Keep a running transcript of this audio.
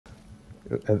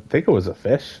I think it was a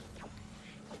fish. I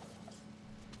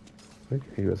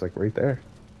think he was like right there.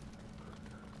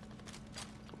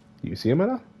 You see him at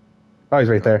all? Oh, he's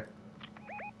right there.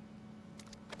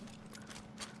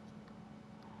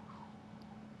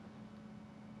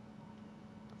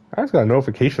 I just got a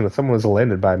notification that someone was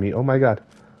landed by me. Oh my god.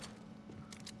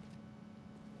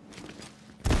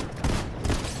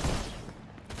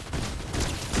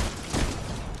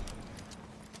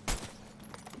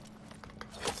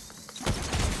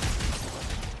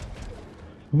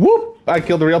 Whoop! I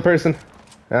killed a real person.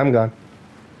 I'm gone.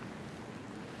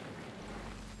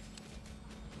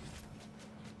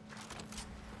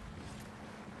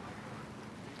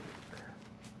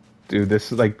 Dude,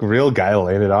 this like real guy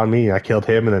landed on me. I killed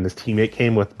him, and then his teammate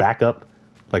came with backup,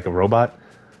 like a robot.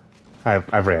 I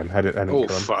ran. I didn't Oh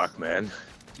kill him. fuck, man!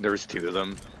 There was two of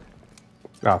them.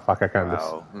 Oh fuck! I kind of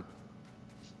Wow.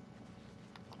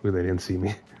 Ooh, they didn't see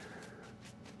me.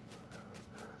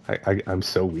 I'm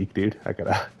so weak, dude. I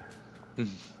gotta.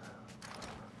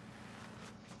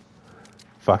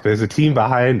 Fuck! There's a team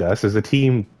behind us. There's a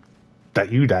team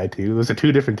that you died to. Those are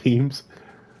two different teams.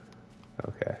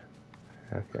 Okay.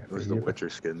 Okay. It was the Witcher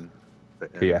skin.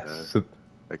 Yes. So,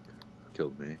 that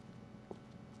killed me.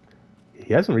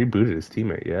 he hasn't rebooted his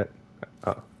teammate yet.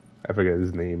 Oh, I forget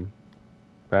his name.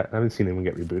 I haven't seen anyone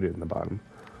get rebooted in the bottom.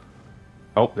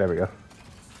 Oh, there we go.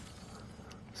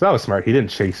 So that was smart. He didn't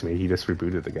chase me. He just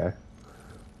rebooted the guy.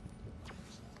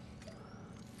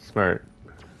 Smart.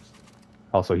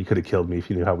 Also, he could have killed me if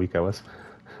he knew how weak I was.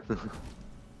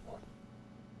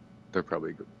 They're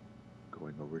probably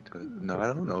going over to... No, I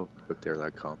don't know if they're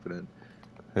that confident.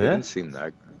 They Yeah? didn't seem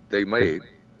that... They might.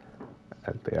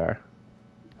 They are.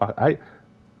 I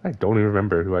don't even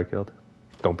remember who I killed.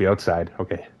 Don't be outside.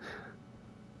 Okay.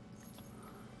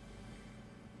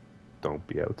 Don't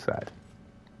be outside.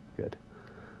 Good.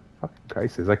 Fucking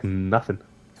Christ, there's like nothing.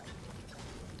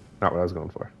 Not what I was going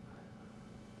for.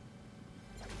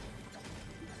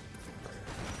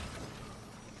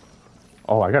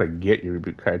 Oh, I gotta get your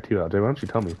reboot card too, LJ. Why don't you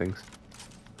tell me things?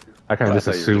 I kind of just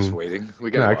assumed. You were just waiting.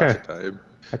 We got lots of time.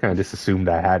 I kind of just assumed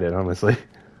I had it, honestly.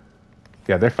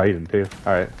 Yeah, they're fighting too.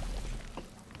 All right.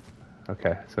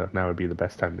 Okay, so now would be the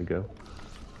best time to go.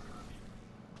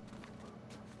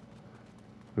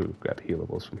 Ooh, got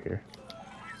healables from here.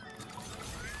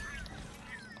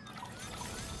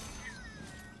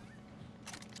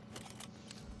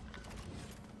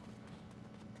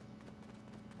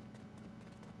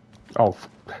 Oh,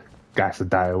 guys to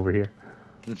die over here.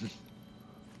 Okay,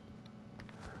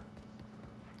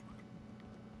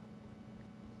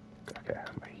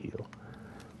 my heal.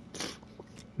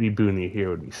 Rebooting you here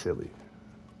would be silly.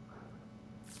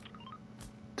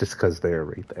 Just because they're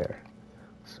right there.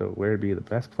 So where would be the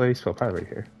best place? Well, probably right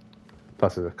here.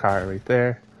 Plus there's a car right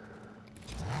there.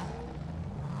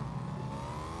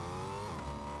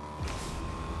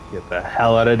 Get the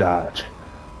hell out of Dodge.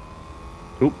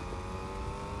 Oop.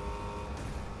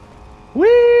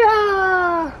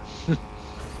 Wee-ah!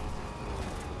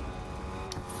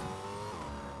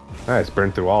 Nice,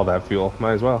 burned through all that fuel.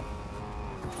 Might as well.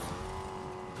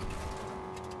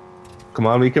 Come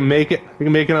on, we can make it. We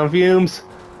can make it on fumes.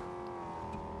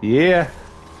 Yeah.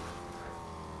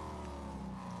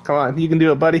 Come on, you can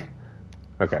do it, buddy.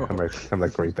 Okay, I'm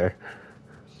like right there.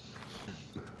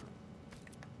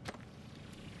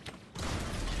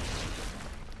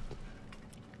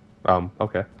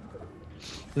 Okay.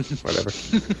 Whatever.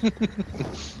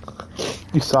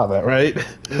 You saw that, right?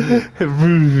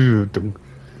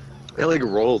 They like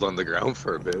rolled on the ground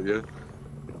for a bit, yeah.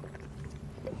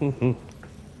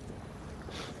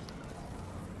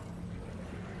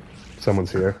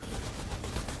 Someone's here.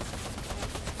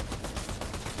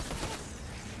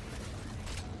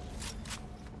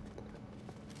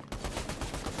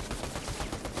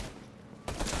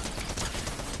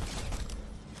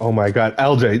 Oh my god,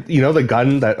 LJ, you know the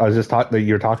gun that I was just that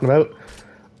you're talking about?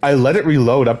 I let it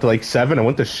reload up to like 7. I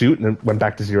went to shoot and it went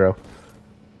back to 0.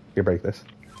 Here, break this.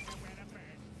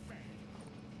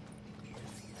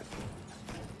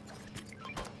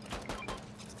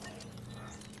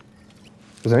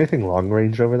 Was there anything long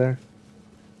range over there?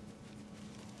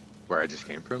 Where I just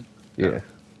came from? Yeah.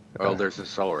 Well, there's an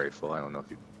assault rifle. I don't know if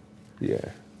you... Yeah.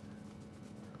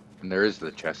 And there is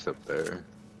the chest up there.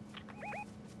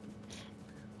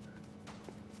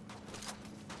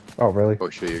 Oh, really? Oh,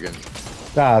 shoot you again.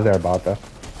 Ah, they're about though.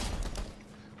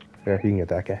 There, you can get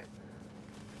that guy.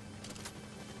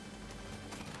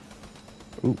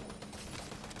 Ooh.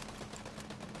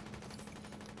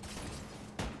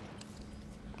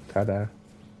 Ta-da.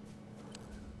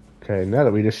 Okay, now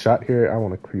that we just shot here, I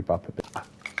want to creep up a bit.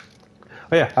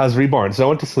 Oh yeah, I was reborn. So I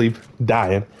went to sleep,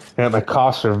 dying, and my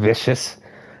coughs were vicious.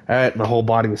 My whole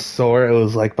body was sore. It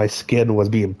was like my skin was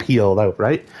being peeled out,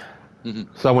 right? Hmm.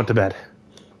 So I went to bed.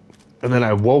 And then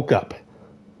I woke up.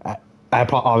 I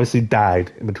obviously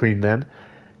died in between then,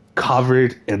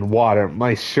 covered in water.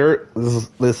 My shirt was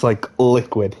this like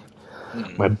liquid.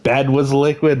 Hmm. My bed was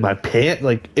liquid. My pant,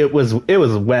 like it was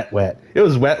wet, wet. It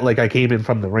was wet like I came in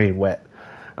from the rain, wet.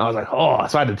 I was like, oh,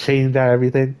 so I had to change out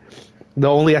everything. The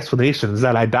only explanation is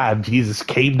that I died. Jesus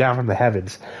came down from the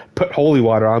heavens, put holy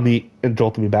water on me, and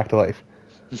jolted me back to life.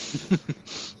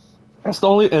 That's the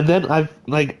only. And then I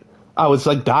was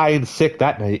like dying sick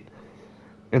that night.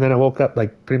 And then I woke up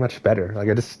like pretty much better. Like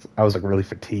I was like really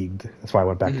fatigued. That's why I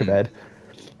went back to Hmm. bed.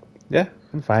 Yeah,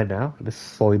 I'm fine now. I just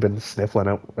slowly been sniffling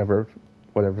out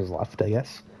whatever's left, I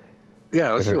guess.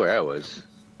 Yeah, let's It see hurt. where I was.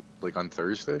 Like on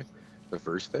Thursday, the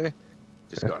first day,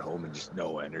 just Yeah. got home and just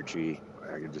no energy.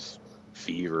 I could just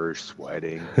fever,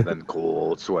 sweating, then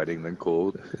cold, sweating, then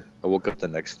cold. I woke up the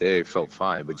next day, felt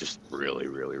fine, but just really,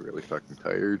 really, really fucking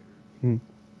tired. Hmm.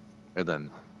 And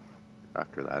then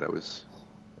after that, it was,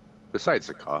 besides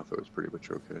the cough, it was pretty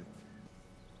much okay.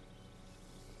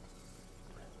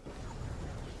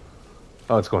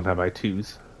 Oh, it's going to have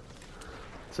I2s.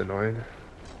 It's annoying.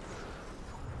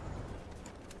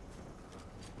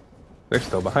 They're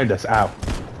still behind us. Ow.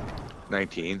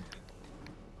 19.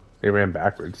 They ran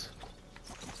backwards.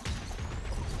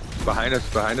 Behind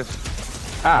us, behind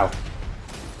us. Ow.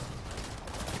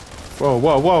 Whoa,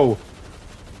 whoa, whoa.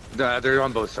 Nah, they're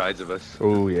on both sides of us.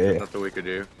 Oh, There's yeah. nothing we could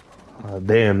do.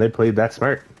 Damn, they played that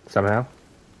smart somehow.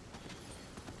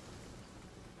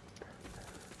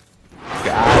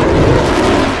 Got it.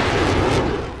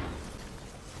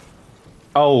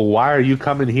 Oh, why are you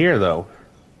coming here, though?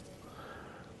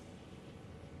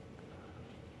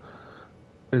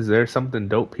 Is there something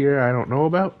dope here I don't know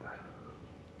about?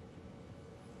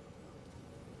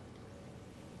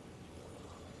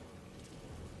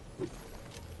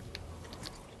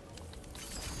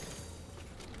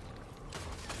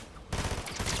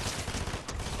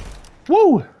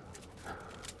 Woo!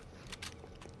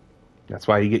 That's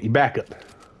why you get your backup.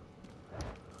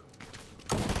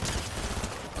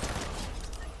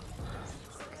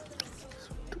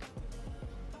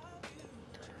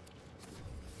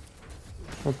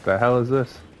 What the hell is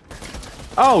this?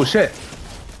 Oh, shit!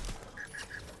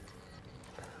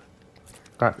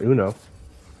 Not Uno.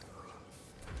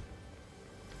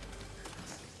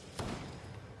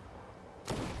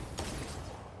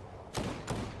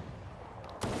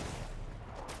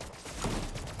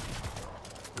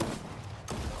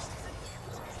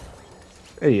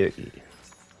 Hey.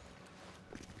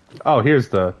 Oh, here's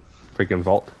the freaking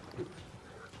vault. I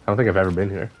don't think I've ever been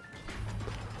here.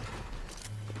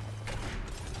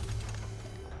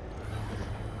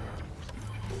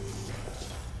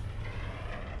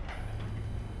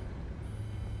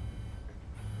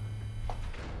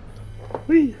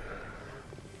 Whee!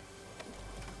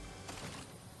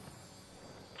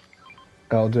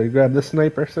 LJ, grab the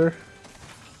sniper, sir.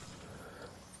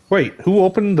 Wait, who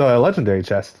opened the legendary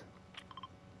chest?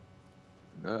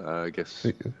 I guess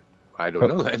I don't But,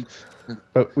 know then.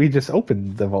 but we just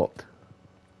opened the vault.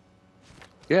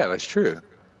 Yeah, that's true.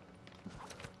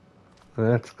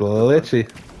 That's glitchy.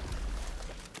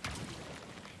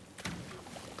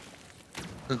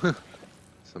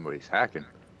 Somebody's hacking.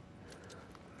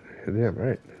 Damn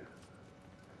right.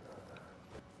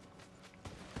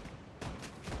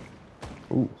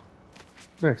 Ooh,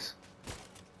 nice.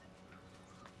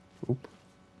 Oop.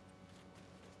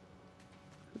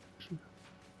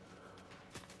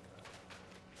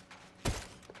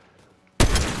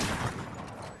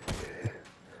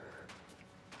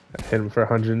 I hit him for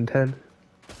 110.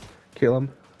 Kill him.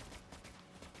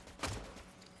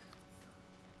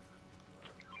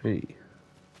 Hey.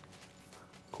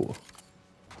 Cool.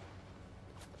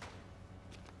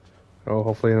 Oh,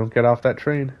 hopefully I don't get off that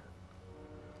train.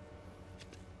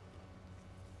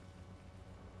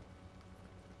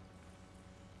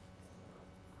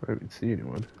 I didn't see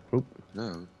anyone. Oop.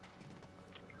 No.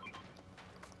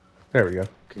 There we go.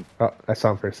 Okay. Oh, I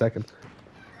saw him for a second.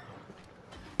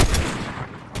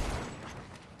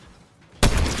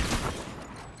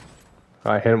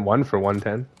 I hit him one for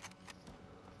 110.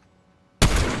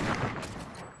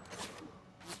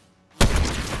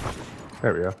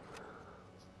 There we go.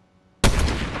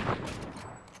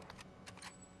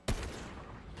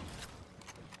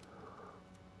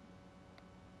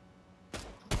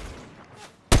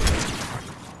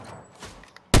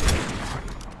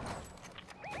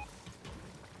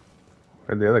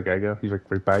 Where'd the other guy go? He's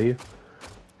right by you?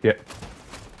 Yeah.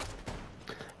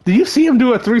 Did you see him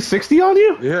do a 360 on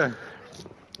you? Yeah.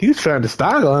 He was trying to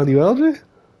staggle on you, LJ.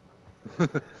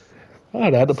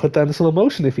 I'd have to put that in slow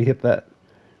motion if he hit that.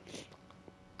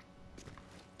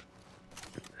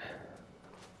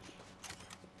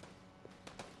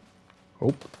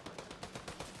 Oh.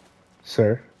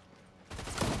 Sir.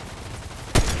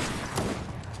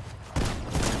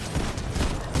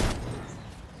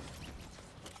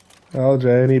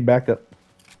 LJ, I need backup.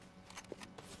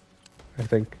 I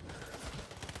think.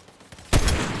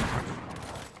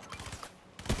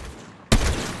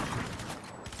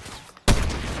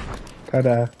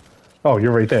 Ta-da. Oh,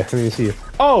 you're right there. Let me see you.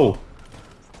 Oh!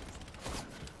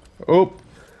 Oh!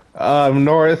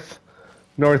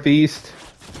 Northeast.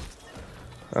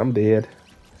 I'm dead.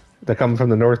 They're coming from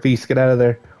the northeast. Get out of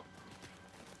there.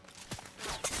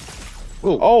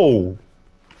 Whoa. Oh!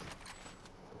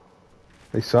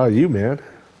 They saw you, man.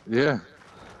 Yeah.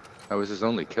 That was his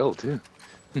only kill, too.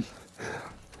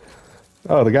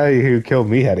 Oh, the guy who killed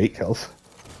me had 8 kills.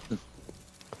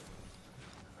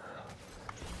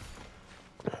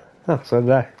 Oh, so did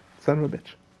I. Son of a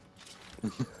bitch.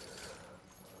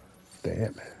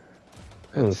 Damn.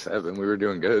 At 7, we were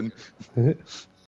doing good.